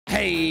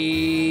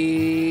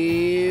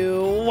Hey,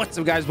 what's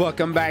up guys?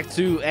 Welcome back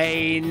to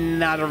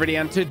another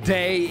video, and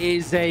today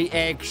is a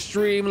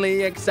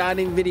extremely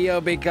exciting video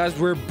because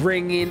we're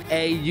bringing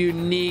a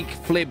unique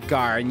flip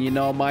car. And you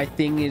know, my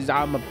thing is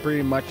I'm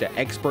pretty much an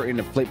expert in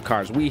the flip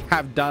cars. We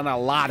have done a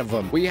lot of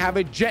them. We have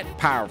a jet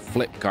power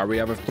flip car, we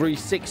have a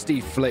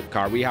 360 flip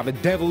car, we have a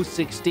Devil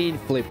 16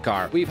 flip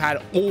car. We've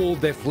had all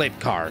the flip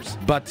cars,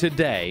 but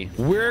today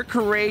we're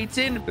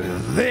creating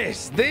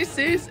this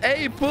is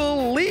a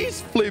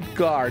police flip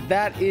car.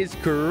 That is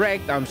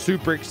correct. I'm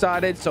super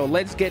excited, so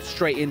let's get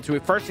straight into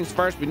it. First things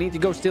first, we need to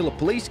go steal a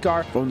police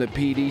car from the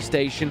PD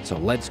station, so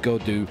let's go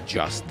do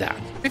just that.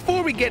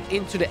 Before we get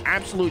into the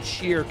absolute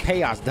sheer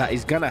chaos that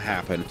is gonna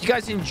happen, if you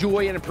guys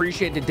enjoy and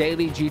appreciate the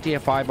daily GTA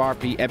 5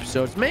 RP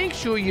episodes, make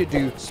sure you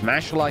do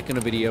smash a like on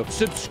the video,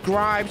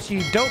 subscribe so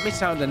you don't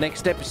miss out on the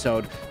next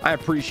episode. I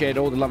appreciate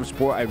all the love and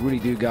support. I really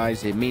do,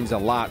 guys. It means a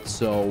lot.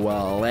 So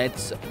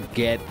let's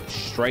get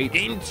straight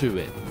into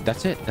it.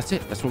 That's it.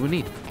 That's what we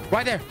need.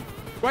 Right there.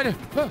 Right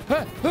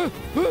there.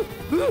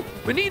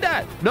 We need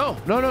that. No.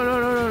 Where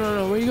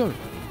are you going?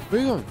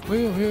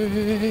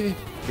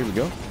 Here we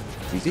go.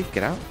 Easy.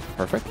 Get out.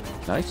 Perfect.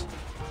 Nice.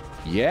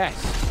 Yes.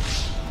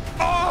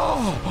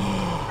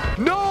 Oh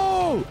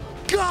no!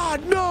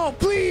 God, no!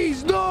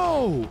 Please,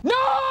 no! No!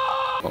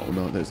 Oh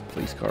no, there's a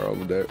police car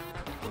over there.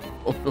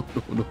 Oh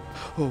no.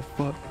 Oh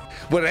fuck.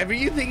 Whatever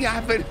you think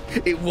happened,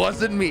 it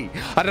wasn't me.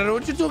 I don't know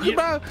what you're talking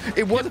about.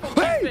 It wasn't.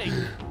 Hey!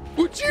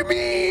 What you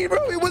mean,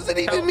 bro? It wasn't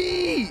even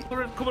me.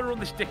 Come and run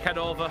this dickhead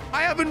over.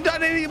 I haven't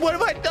done anything. What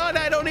have I done?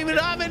 I don't even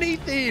have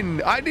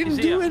anything. I didn't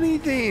do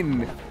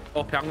anything.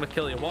 Okay, I'm gonna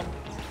kill you. One.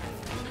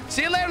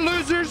 See you later,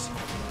 losers.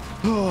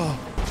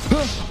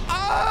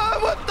 Ah,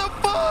 what the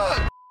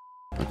fuck?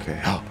 Okay.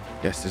 Oh,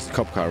 yes, there's a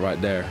cop car right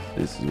there.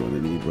 This is what I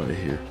need right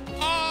here.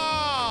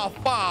 Oh,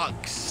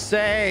 fuck's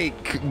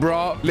sake,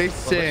 bro.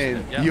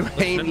 Listen. You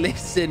ain't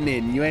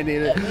listening. You ain't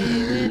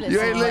listening.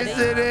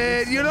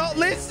 You're not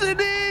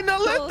listening. I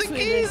left the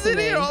keys in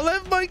here. I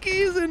left my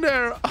keys in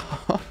there.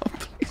 Oh,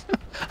 please.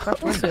 Of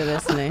course we're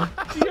listening.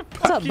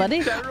 What's up,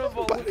 buddy? I'm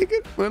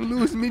gonna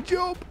lose my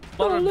job.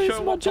 Lauren, lose show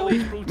my what job.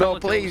 police brutality No,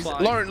 please.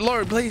 looks like.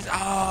 Lauren, please.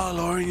 Oh,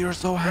 Lauren, you're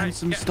so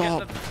handsome.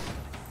 Stop.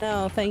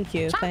 No, thank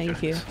you. Sorry.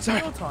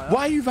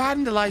 Why are you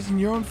vandalizing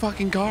your own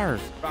fucking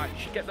cars? Right, you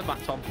should get the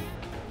baton.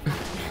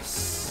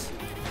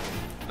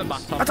 The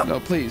baton. No,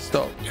 please,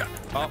 stop. Yeah.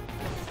 Oh,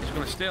 he's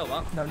gonna steal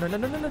that. No,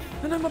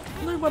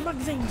 my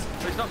magazines.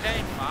 But it's not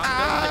game.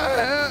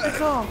 The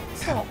car.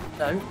 Stop.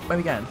 No, where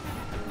we going?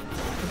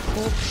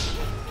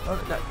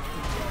 Oh, no.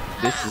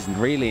 This is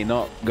really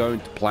not going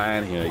to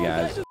plan here,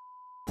 guys.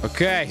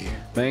 Okay,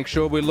 make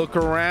sure we look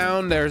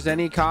around. There's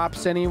any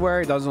cops anywhere?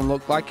 It doesn't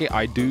look like it.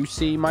 I do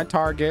see my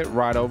target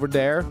right over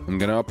there. I'm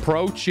gonna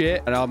approach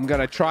it and I'm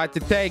gonna try to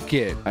take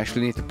it. I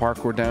actually need to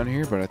parkour down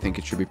here, but I think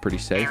it should be pretty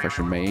safe. I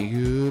should make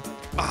it.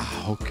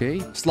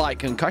 Okay. Slight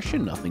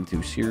concussion, nothing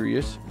too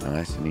serious.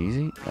 Nice and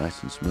easy,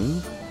 nice and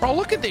smooth. Bro,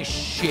 look at this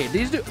shit.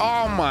 These dudes,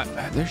 oh my,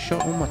 they're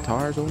shot on my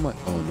tires. Oh my,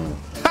 oh no.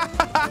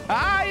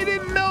 I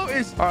didn't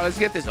notice. All right, let's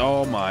get this.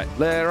 Oh my.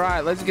 All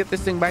right, let's get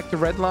this thing back to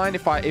Redline.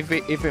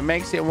 If it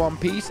makes it one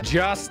piece.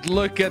 Just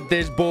look at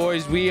this,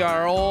 boys. We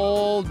are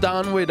all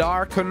done with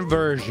our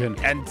conversion.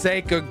 And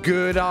take a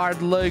good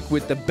hard look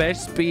with the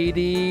best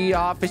PD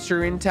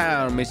officer in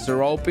town,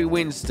 Mr. Opie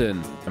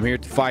Winston. I'm here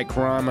to fight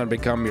crime and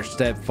become your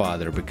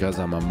stepfather because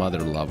I'm a mother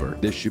lover.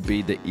 This should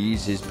be the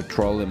easiest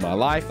patrol in my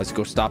life. Let's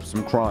go stop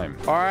some crime.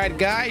 All right,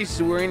 guys,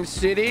 we're in the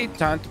city.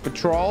 Time to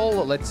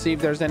patrol. Let's see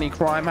if there's any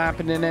crime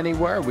happening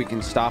anywhere. We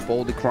can stop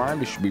all the crime.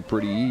 This should be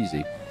pretty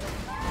easy.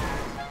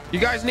 You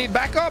guys need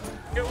backup?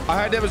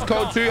 I heard there was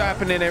code 2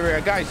 happening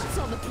everywhere. Guys,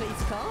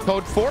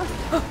 code 4?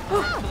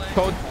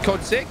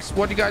 Code 6?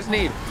 What do you guys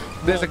need?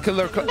 There's a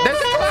killer. There's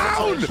a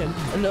clown!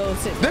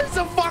 There's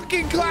a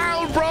fucking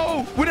clown,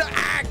 bro! With an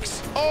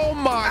axe! Oh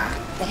my.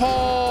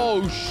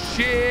 Oh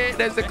shit.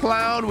 There's a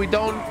clown. We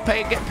don't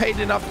get paid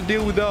enough to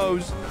deal with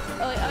those.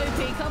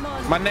 Opie, come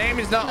on. My name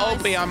is not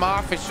Opie. I'm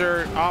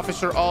Officer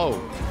O.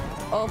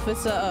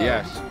 Officer O.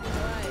 Yes. Right,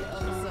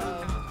 Officer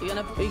O. You're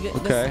gonna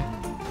okay.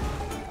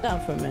 Down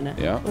for a minute.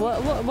 Yeah.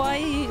 Why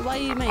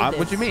you made this?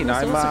 What do you mean?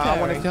 I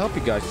wanted to help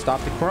you guys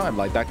stop the crime,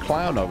 like that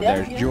clown over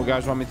there. Do you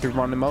guys want me to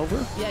run him over?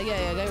 Yeah.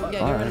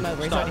 Go run him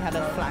over. He's already had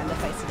a flat in the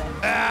face today.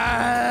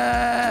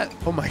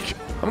 Oh my god!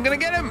 I'm gonna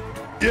get him.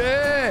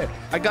 Yeah!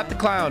 I got the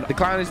clown. The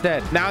clown is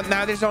dead. Now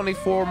there's only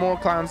 4 more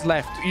clowns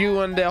left.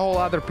 You and the whole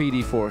other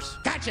PD force.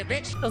 Gotcha,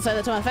 bitch. Don't say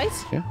that to my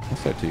face. Yeah, I'll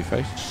say it to your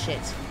face.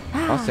 Shit.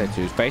 I'll say it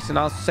to his face, and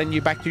I'll send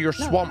you back to your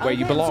swamp where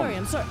you belong.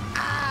 I'm sorry.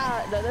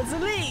 No, that's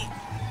me.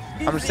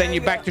 I'm gonna send you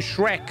back to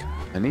Shrek.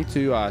 I need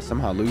to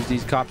somehow lose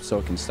these cops so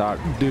I can start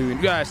doing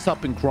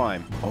stopping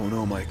crime. Oh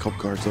no, my cop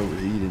car's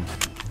overheating.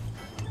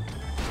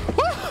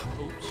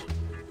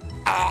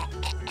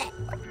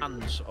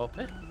 Hands up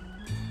it.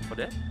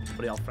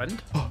 Buddy, old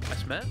friend.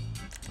 Nice mate.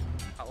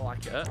 I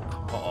like it.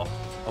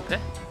 Okay.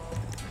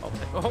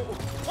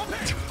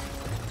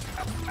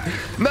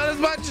 Not as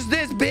much as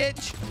this,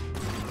 bitch.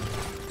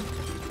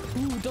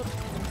 Ooh,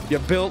 You're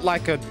built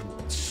like a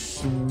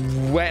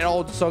wet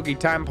old soggy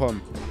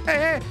tampon.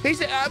 Hey,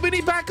 he's, we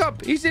need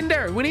backup. He's in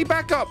there. We need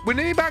backup. We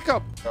need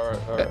backup. All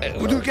right.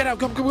 Dude, get out.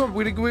 Come.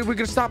 We're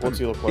gonna stop him. What's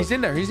he look like? He's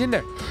in there.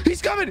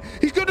 He's coming.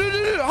 He's gonna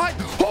do.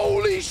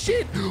 Holy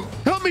shit.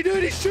 Help me,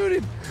 dude. He's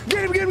shooting.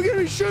 Get him.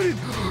 He's shooting.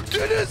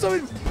 Dude, do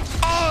something.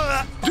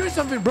 Oh, do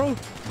something, bro.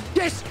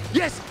 Yes.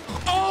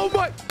 Oh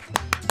my.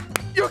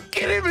 You're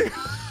kidding me.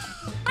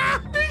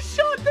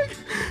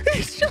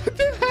 He shot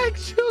the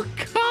actual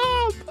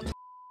cop.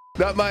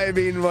 That might have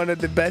been one of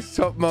the best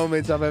top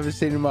moments I've ever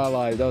seen in my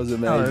life. That was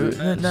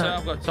amazing. So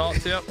I've got to talk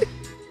to you.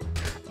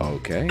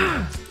 Okay.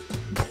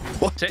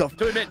 What the?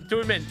 Do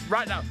him in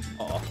right now.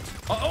 Oh,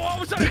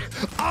 sorry.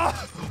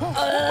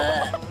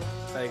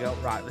 There you go.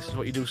 Right, this is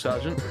what you do,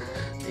 Sergeant.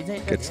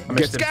 Get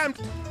scammed.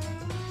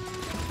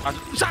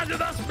 Sergeant,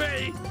 that's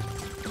me.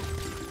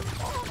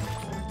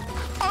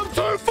 I'm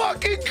too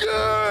fucking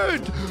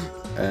good.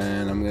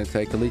 And I'm gonna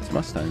take Elite's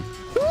Mustang.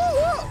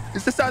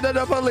 It's the sound of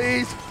the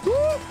police.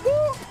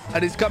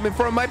 And he's coming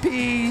from my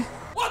pee.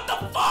 What the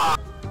fuck?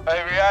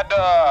 Hey, we had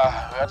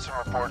some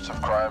reports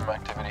of crime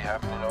activity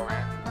happening over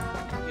here.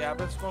 Yeah, I've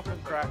been smoking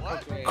crack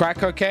cocaine. Crack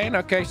cocaine?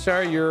 Okay,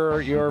 sir,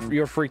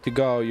 you're free to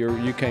go.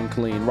 You can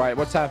clean. Right,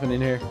 what's happening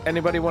here?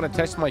 Anybody want to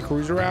test my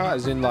cruiser out?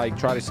 As in, like,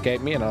 try to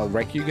escape me and I'll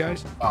wreck you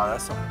guys? Oh,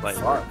 that's some light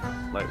work.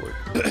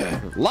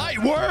 Light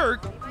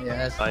work?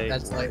 Yeah,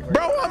 that's light work.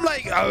 Bro, I'm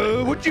like,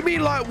 what do you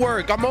mean light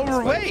work? I'm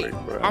overweight.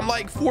 I'm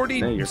like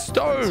 40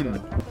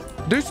 stone.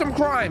 Do some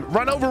crime.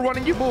 Run over one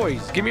of you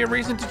boys. Give me a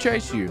reason to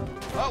chase you.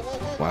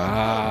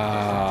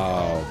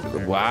 Wow.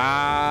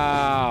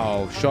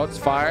 Shots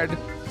fired.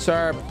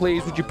 Sir,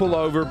 please, would you pull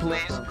over,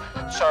 please?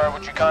 Sir,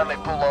 would you kindly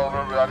pull over?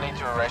 I need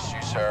to arrest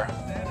you, sir.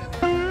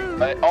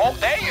 Oh,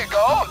 there you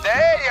go.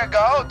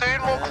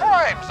 Doing more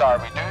crimes, are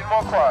we? Doing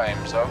more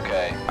crimes.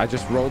 Okay. I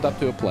just rolled up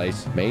to a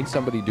place, made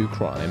somebody do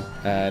crime,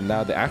 and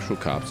now the actual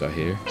cops are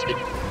here.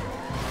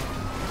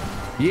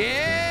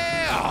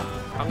 Yeah!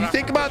 You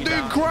think about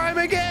doing crime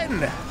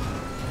again?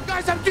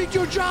 Guys, I did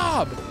your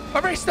job.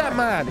 Arrest that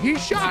man. He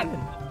shot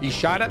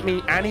at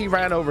me and he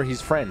ran over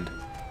his friend.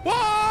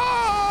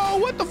 Whoa!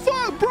 What the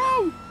fuck,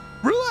 bro?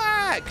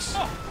 Relax.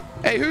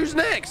 Hey, who's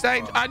next?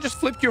 I just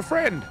flipped your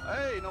friend.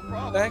 Hey, no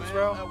problem. Thanks,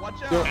 bro.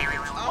 Watch out.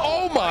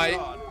 Oh my.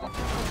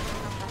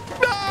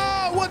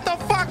 No, what the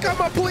fuck? I'm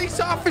a police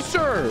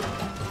officer.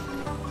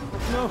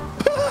 No.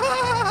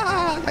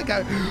 That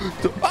guy.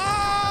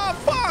 Oh,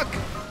 fuck.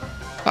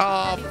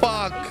 Oh,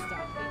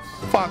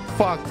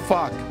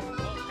 fuck.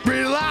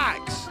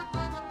 Relax.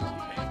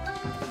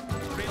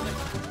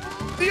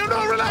 You're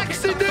not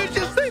relaxing, dude.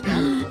 Just think.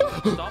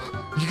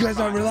 You guys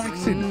aren't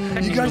relaxing.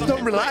 You guys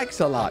don't relax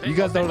a lot. You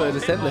guys don't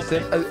listen.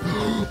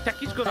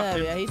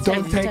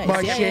 Don't take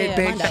my shit,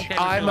 bitch.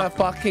 I'm a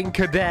fucking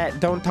cadet.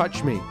 Don't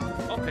touch me.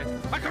 Okay.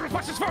 I can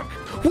request as fuck.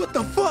 What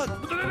the fuck?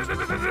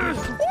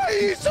 Why are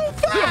you so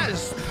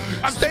fast?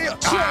 Stay off.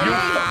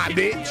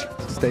 Bitch.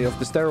 Stay off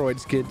the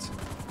steroids, kids.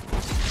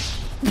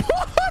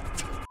 What?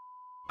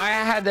 I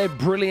had a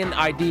brilliant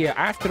idea.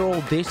 After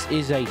all, this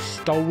is a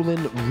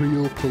stolen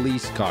real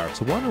police car.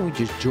 So why don't we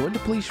just join the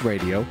police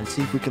radio and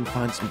see if we can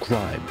find some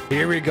crime?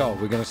 Here we go.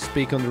 We're going to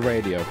speak on the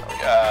radio.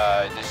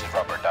 This is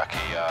Robert Ducky.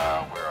 We're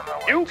on our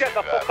way You get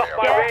the fuck off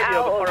my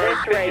radio before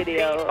I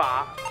radio.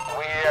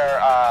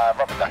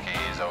 Robert Ducky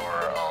is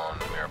over on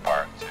Mirror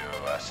Park to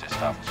assist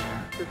officer.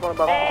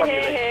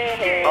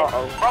 Hey.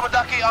 Robert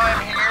Ducky,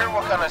 I'm here.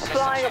 What kind of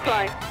assistance you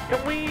need? Can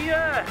we,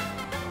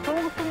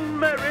 pull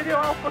some radio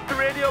Alpha to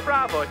Radio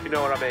Bravo, if you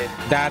know what I mean?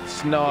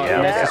 That's not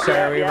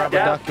necessary, Robert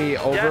Ducky.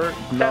 Over.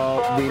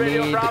 No, we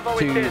need to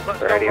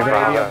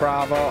Radio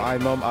Bravo.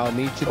 I'll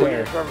meet you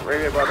there.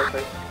 Radio Bravo,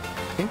 please.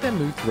 I think they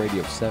moved to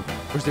Radio 7.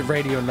 Or is it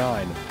Radio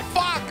 9?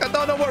 Fuck! I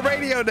don't know what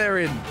radio they're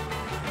in.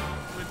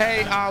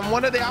 Hey,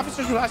 one of the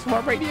officers was asking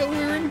what radio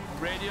we're in.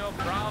 Radio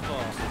Bravo.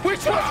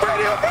 Which one's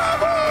Radio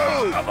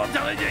Bravo? I'm not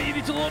telling you. You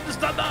need to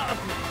understand that.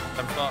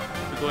 I'm fucked.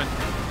 We're going.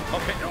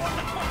 Okay.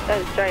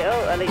 Then straight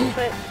out, at least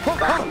it.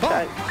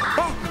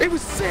 It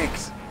was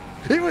 6.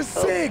 It was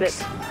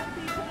 6.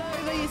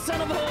 You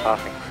son of a whore.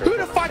 Who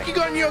the fuck you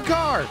got in your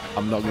car?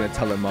 I'm not gonna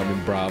tell him I'm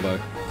in Bravo.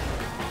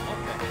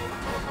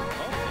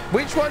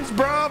 Which one's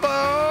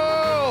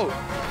Bravo?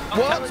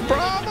 What's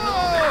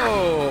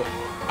Bravo?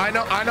 I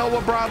know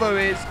what Bravo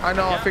is. I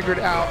know. I figured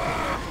it out.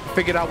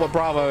 Figured out what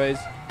Bravo is.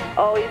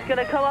 Oh, he's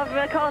gonna come off and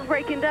my car's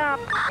breaking down.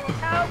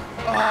 Help!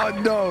 Oh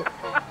no!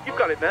 You've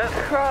got it, man.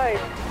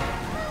 Christ.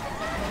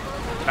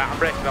 I'm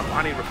breaking up.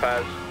 I need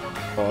repairs.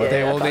 Oh,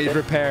 they all need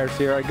repairs.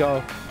 Here I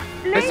go.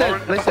 Listen.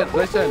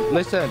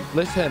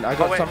 I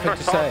got something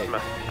to say.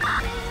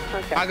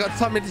 Okay. I got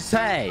something to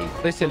say.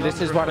 Listen, this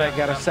is what I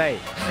gotta say.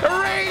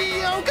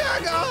 Radio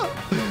Gaga!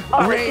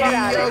 Radio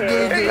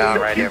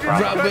Gaga!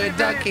 Robert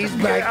Ducky's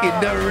back in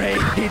the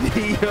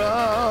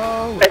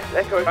radio!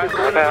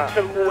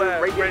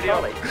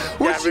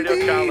 What you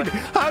mean?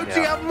 How'd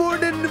you have more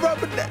than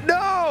Robert Ducky?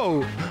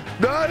 No!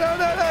 Let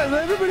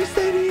everybody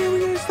stay here. We're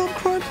gonna stop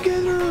crime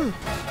together.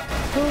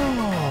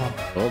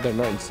 Oh, they're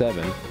not in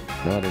 7.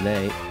 Not in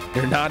 8.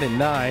 They're not in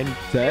 9.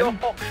 10.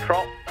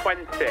 Foxtrot.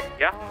 20,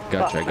 yeah?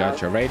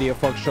 Gotcha. Radio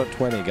Foxtrot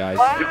 20, guys.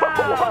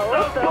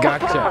 Wow,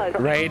 Gotcha.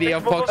 Radio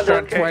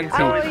Foxtrot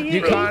 20.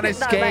 You can't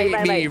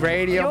escape me.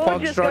 Radio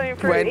Foxtrot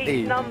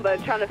 20. Number,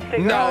 trying to figure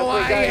No,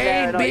 out I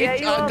ain't,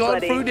 bitch. I've gone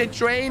buddy. through the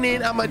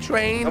training. I'm a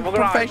trained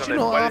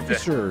professional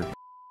officer.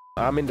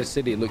 I'm in the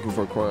city looking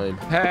for crime.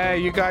 Hey,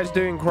 you guys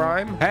doing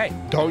crime? Hey,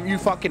 don't you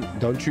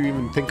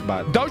even think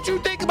about it. Don't you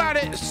think about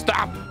it.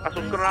 Stop. That's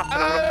what's gonna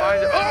happen.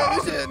 I'm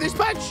gonna find it.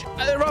 Dispatch.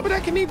 Robert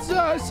Acker needs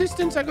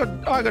assistance. I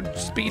got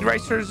speed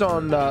racers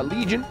on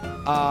Legion.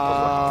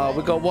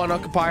 We got one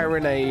occupier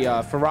in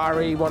a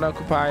Ferrari, one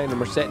occupier in a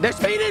Mercedes. They're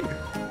speeding.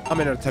 I'm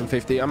in a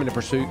 1050. I'm in a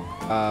pursuit.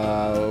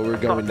 We're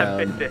going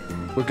down.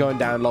 We're going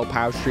down Low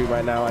Power Street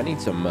right now. I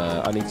need some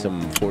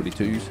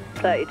 42s.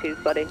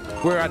 32s, buddy.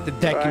 We're at the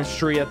Deccan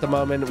Street at the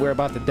moment. We're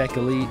about to deck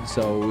elite,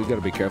 so we gotta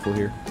be careful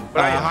here.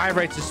 High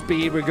rates of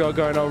speed. We're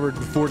going over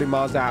 40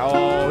 miles an hour.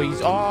 Oh, he's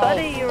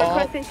Buddy, you're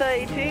requesting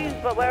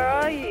 32s, but where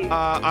are you?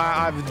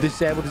 I've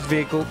disabled his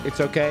vehicle.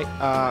 It's okay.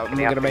 I'm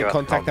gonna make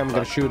contact. I'm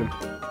gonna shoot him.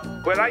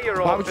 Where are you,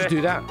 Why would you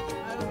do that?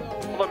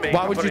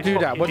 Why would you do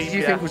that? What did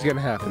you think was gonna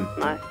happen?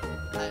 Nice.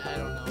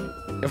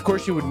 Of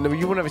course you wouldn't.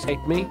 You wouldn't have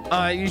escaped me.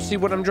 You see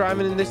what I'm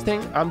driving in this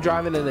thing? I'm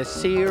driving in a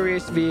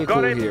serious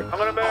vehicle here. I'm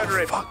gonna murder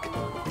him. Fuck.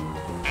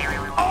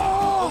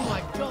 Oh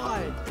my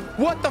god.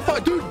 What the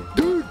fuck? Dude.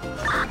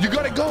 You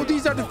gotta go.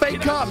 These are the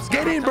fake cops.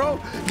 Get in, bro.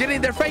 Get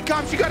in. They're fake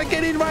cops. You gotta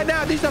get in right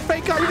now. These are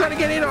fake cops. You gotta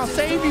get in. I'll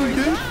save you,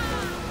 dude.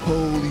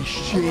 Holy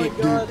shit,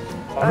 dude.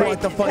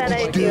 What the fuck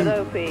did you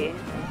do?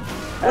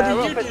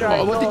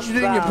 What did you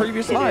do in your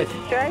previous life?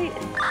 Straight.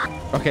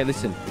 Okay,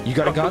 listen. You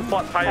got a gun? You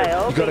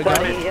got a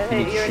gun? You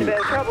need to shoot. You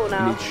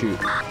need to shoot.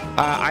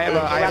 I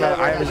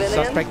have a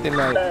suspect in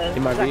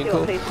my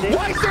vehicle.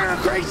 Why is there a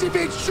crazy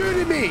bitch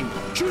shooting me?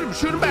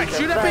 Shoot him back.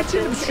 Shoot that bitch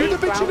in the shoot the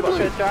bitch in the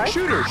blue.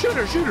 Shoot her,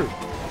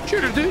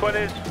 dude.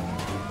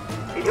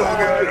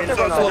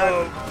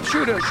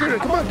 Shoot her.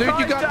 Come on, dude.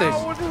 You got this.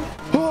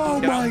 Oh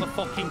my. Get out the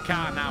fucking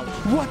car now.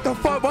 What the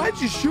fuck? Why'd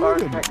you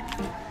shoot him?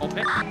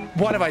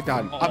 What have I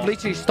done? I've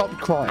literally stopped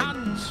crying.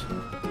 Hands.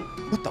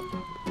 What the?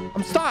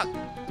 I'm stuck.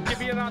 Give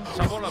me your hands.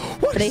 I want them.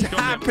 What is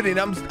happening?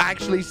 I'm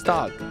actually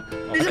stuck.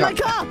 He's in my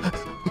car.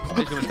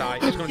 He's gonna die.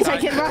 He's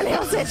taking Riley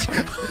hostage.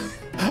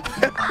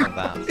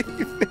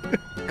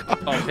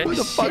 What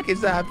the fuck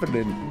is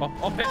happening?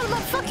 Oh,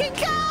 my fucking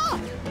car.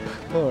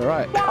 All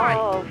right.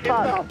 Oh,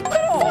 fuck. What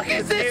the fuck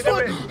is this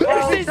one?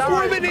 Who's this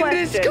woman in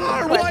this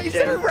car? Why is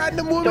there a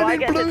random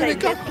woman in blue in the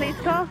car? Please,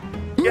 car?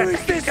 Who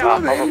is this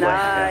woman?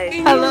 Nice.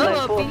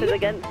 Hello, forces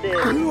against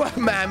it.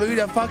 Ma'am, who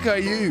the fuck are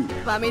you?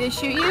 Want me to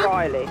shoot you?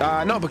 Riley.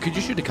 No, but could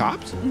you shoot the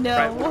cops?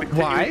 No.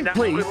 Why?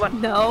 Please.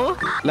 No.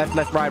 Left,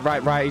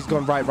 right. He's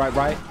going right.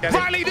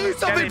 Riley, do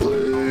something,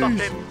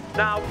 please.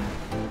 Now.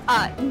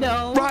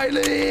 No.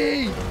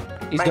 Riley!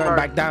 He's going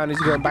back down. He's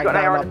going back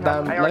down, up,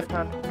 down, left.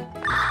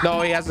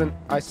 No, he hasn't.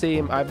 I see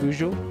him. I have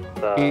visual.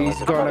 He's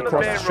going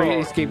across the street.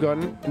 He's keep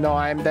going. No,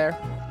 I am there.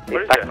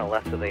 He's taking a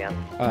left at the end.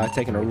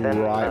 Taking a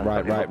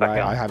right.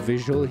 I have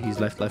visual. He's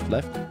left.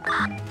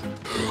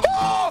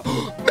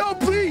 Oh! No,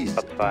 please!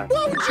 That's fine.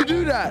 Why would you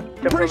do that?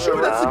 I'm pretty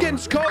sure that's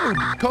against code.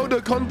 Code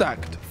of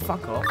conduct.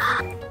 Fuck off.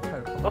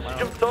 What's he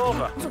jumped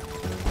over?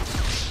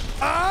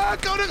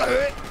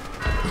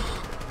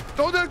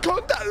 Code of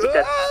conduct.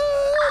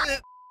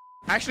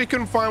 I actually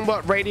couldn't find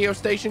what radio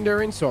station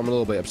they're in, so I'm a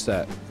little bit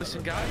upset.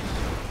 Listen, guys.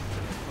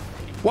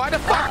 Why the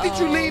fuck did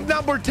you leave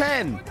number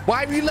 10?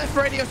 Why have you left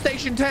radio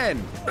station 10?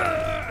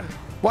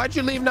 Why'd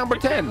you leave number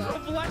 10?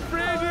 Left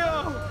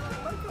radio.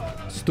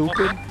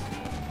 Stupid.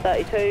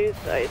 32s.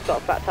 It's got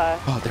a flat tire.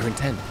 Oh, they're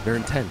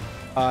in 10.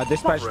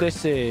 Dispatch,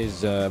 this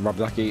is Rob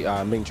Lucky.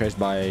 I'm being chased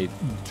by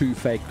 2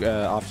 fake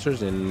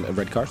officers in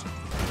red cars.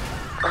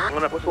 I'm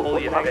gonna pull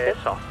your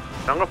face off.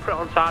 I'm gonna put it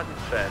on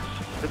Sergeant's face.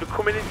 They'll be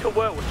coming into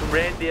work with some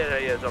reindeer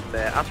ears on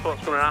there. That's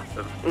what's gonna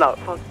happen. No,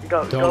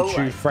 go. Don't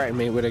you threaten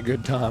me with a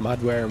good time.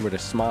 I'd wear him with a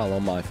smile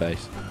on my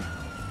face.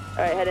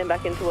 All right, heading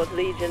back in towards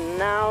Legion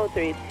now.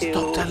 3, 2, 1.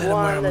 Stop telling them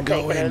where I'm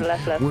going.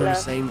 Left. We're the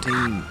same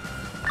team.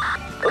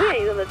 Oh yeah,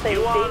 he's on the same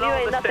team. You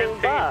ain't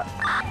nothing but.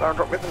 I'll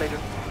drop with the Legion.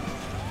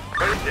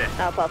 Where is it?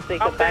 I'll pass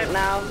speaker back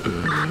now.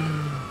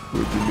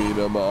 What do you mean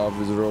I'm an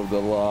officer of the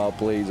law?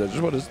 Please, I just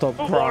want to stop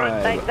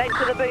crying. Thanks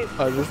to the booth.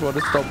 I just want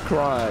to stop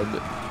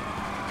crying.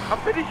 I'm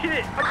finishing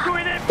it. I'm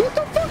doing it. What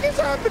the fuck is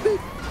happening?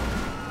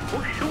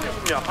 Who's shooting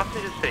from your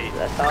passenger seat?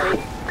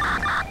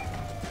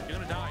 You're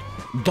gonna die.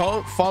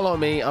 Don't follow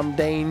me. I'm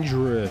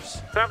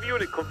dangerous. Can I have a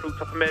unit come through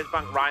top of Maze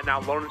Bank right now?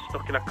 Lauren's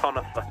stuck in a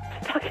conifer.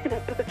 Stuck in a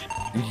bush.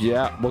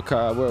 Yeah.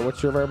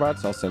 What's your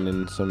whereabouts? I'll send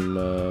in some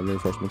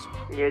reinforcements.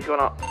 Yeah, he's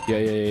going up. Yeah.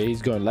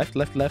 He's going left.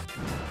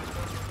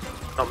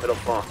 Not middle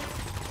floor.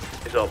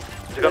 He's up.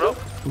 Has he gone up?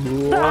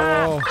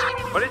 Whoa.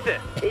 What is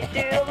it? He's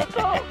shooting on the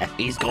top.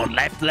 He's going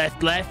left.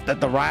 At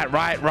the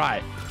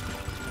right.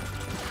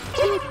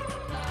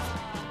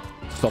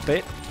 Stop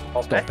it.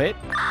 Stop it.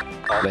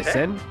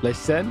 Okay.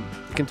 Listen.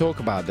 We can talk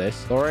about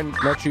this. Lauren,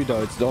 not you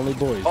though. It's the only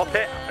boys.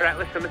 Okay. Right,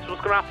 listen. This is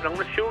what's going to happen. I'm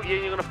going to shoot you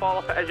and you're going to fall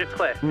off the edge of the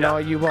cliff. No,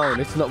 you won't.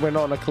 It's not. We're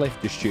not on a cliff,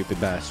 you stupid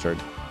bastard.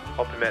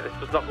 Copy, mate. This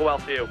does not go well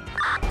for you.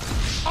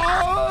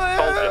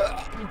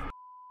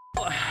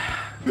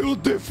 Feel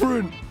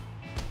different.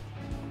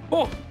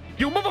 Oh,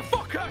 you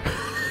motherfucker!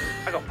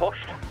 I got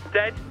pushed.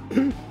 Dead.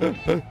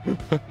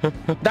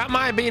 That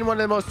might have been one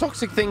of the most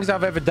toxic things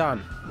I've ever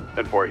done.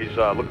 10-4, he's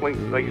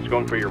looking like he's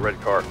going for your red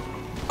car.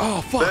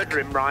 Oh, fuck. Murder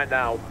him right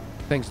now.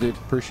 Thanks, dude.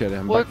 Appreciate it.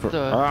 I'm What back for. the-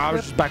 I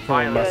was just back for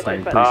my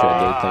Mustang. Appreciate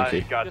it, dude. Thank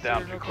you. He got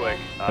down too quick.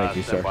 Thank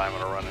you, sir. I'm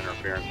gonna run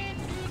interference.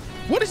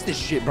 What is this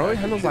shit, bro? It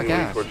handles like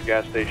Continuing ass. towards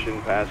gas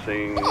station,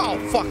 passing. Oh,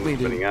 fuck me,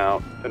 dude. Spinning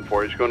out.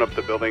 10-4, he's going up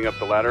the building, up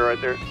the ladder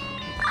right there.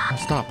 Oh,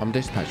 stop. I'm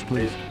dispatched,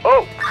 please.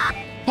 Oh!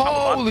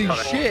 Holy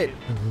shit.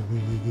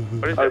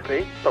 What is OP,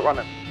 stop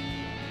running.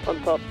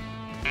 On top.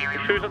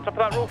 His shoes on top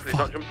of that roof. He's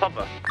not jumped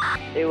over.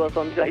 He was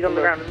on top. He's on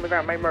the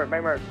ground, main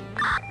road.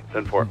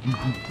 10-4.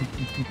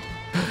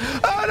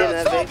 Oh,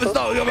 no,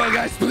 stop. Come on,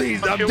 guys,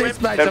 please. I'm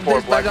dispatched. I'm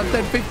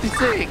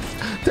 1056.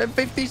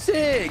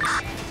 1056.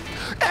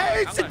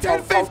 Hey, it's a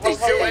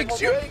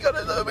 1056. You ain't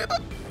gonna know me.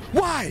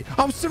 Why?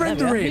 I'm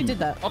surrendering. Who did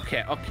that?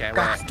 Okay,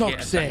 That's wait.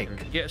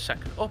 toxic. Get a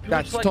second. Oh,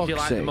 That's which leg do you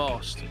like the toxic.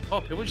 most? Oh,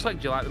 which leg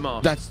do you like the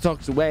most? That's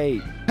toxic.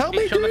 Wait. Help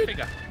me, Each on the dude.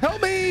 figure.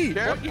 Help me.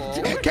 Help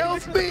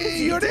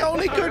me. You're the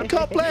only good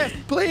cop left.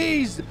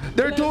 Please.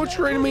 They're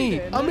torturing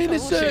me. I'm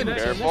innocent.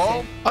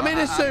 Careful. I'm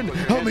innocent.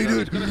 Help me,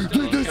 dude.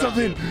 Do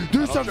something.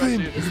 Do something.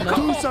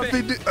 Do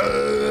something.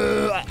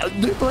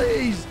 Dude,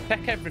 please.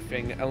 Take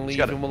everything and leave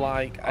him with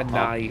like a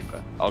knife.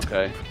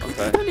 Okay.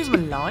 Don't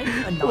even lie. A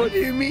What knife. do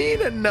you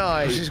mean a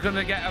knife? She's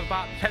gonna get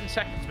about 10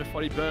 seconds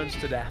before he burns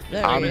to death.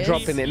 There I'm he is.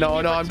 dropping it. No,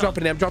 I'm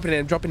dropping it. I'm dropping it.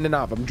 I'm dropping the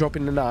knife. I'm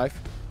dropping the knife.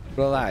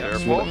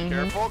 Relax.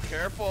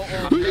 Careful.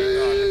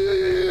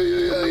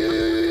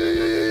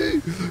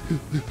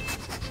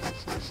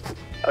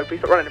 OP,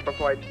 stop running in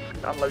front of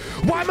unload.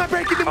 Why am I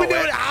breaking the window?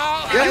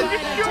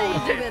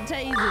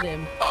 Tased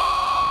him.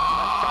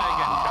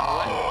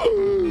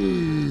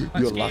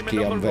 You're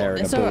lucky I'm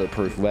wearing a It's all right.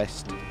 bulletproof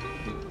vest.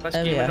 Let's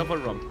Oh, give yeah. another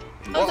run.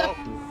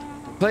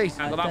 Please.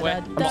 Go that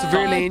way. I'm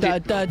severely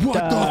injured. What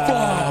the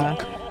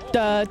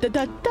fuck?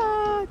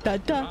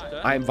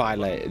 I'm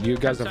violated. You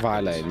guys are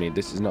violating me.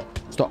 This is not.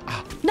 Stop.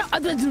 No,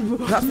 That's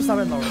for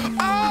Simon Lauren.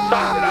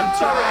 I'm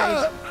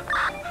sorry.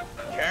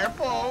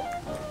 Careful.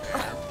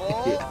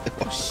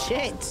 oh,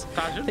 shit. I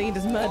Sergeant? think he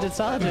just murdered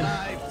Sergeant.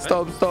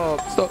 Stop.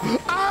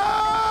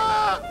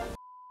 Ah!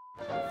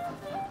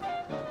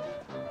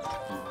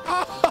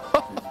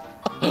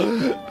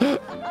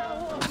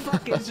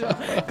 Fucking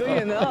shot. Go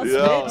in the ass,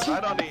 Yo, bitch.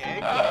 right on the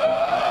ankle.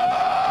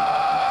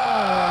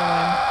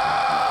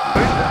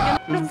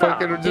 Just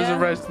fucking just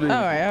arrest me.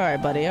 All right,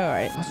 buddy. All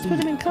right. Just put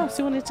him in cuffs.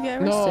 You wanted to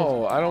get arrested.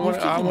 No, I don't want.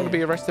 I want to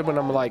be arrested when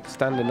I'm like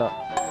standing up.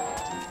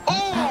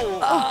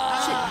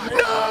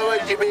 No,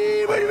 what do you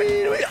mean? What do you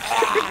mean? He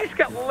just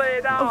got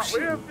laid out.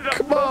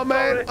 Come on,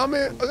 man.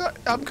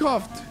 I'm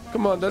cuffed.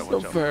 Come on, that's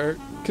not fair.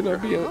 Can I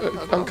be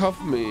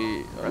uncuff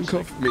me?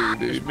 Uncuff me,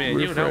 dude. Just me and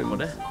We're you now, friends.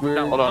 buddy.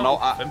 We're- Hold on, no,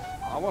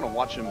 I want to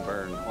watch him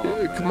burn. Hold on,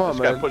 Yeah, man. come on,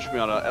 this man. guy pushed me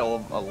on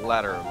a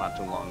ladder not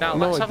too long Now, ago.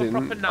 No, let's I have a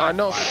proper didn't. knife. I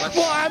know. Let's-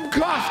 Well, I'm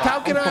cuffed. How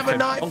can I have a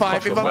knife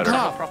fight if I'm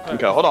cuffed?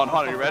 Okay, hold on.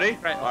 Are you ready?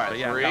 Right, All right,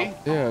 yeah, 3, go.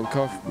 Yeah,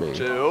 uncuff me.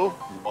 2,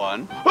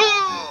 1.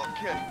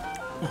 Okay.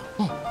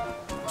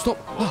 Stop.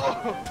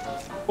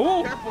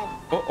 Oh, Careful.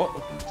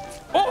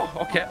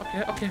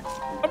 okay.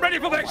 I'm ready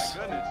for this.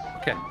 Goodness.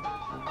 Okay.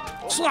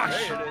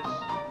 Slash. There it is.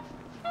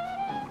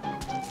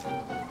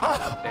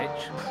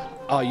 Bitch.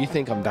 Oh, you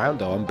think I'm down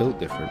though? I'm built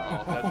different.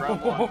 That's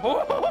round 1.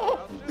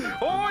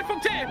 I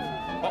fucked it.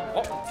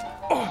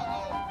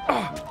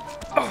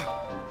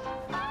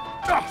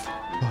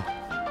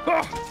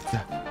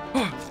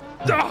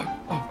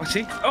 I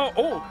see.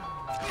 Oh,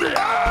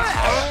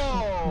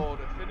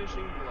 the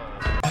finishing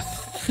blow. I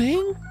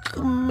think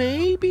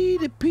maybe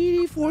the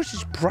PD force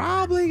is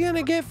probably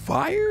gonna get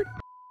fired.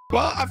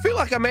 Well, I feel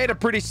like I made a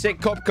pretty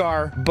sick cop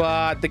car,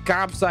 but the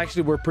cops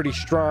actually were pretty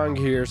strong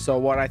here. So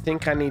what I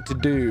think I need to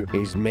do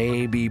is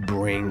maybe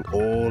bring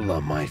all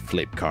of my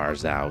flip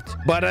cars out.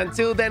 But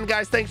until then,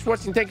 guys, thanks for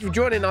watching. Thank you for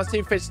joining. I'll see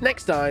you folks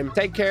next time.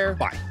 Take care.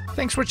 Bye.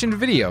 Thanks for watching the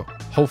video.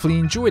 Hopefully you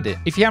enjoyed it.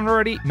 If you haven't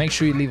already, make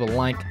sure you leave a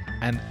like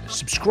and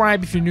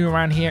subscribe if you're new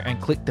around here,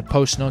 and click the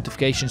post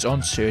notifications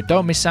on so you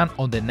don't miss out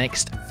on the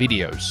next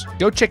videos.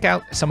 Go check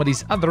out some of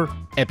these other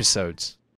episodes.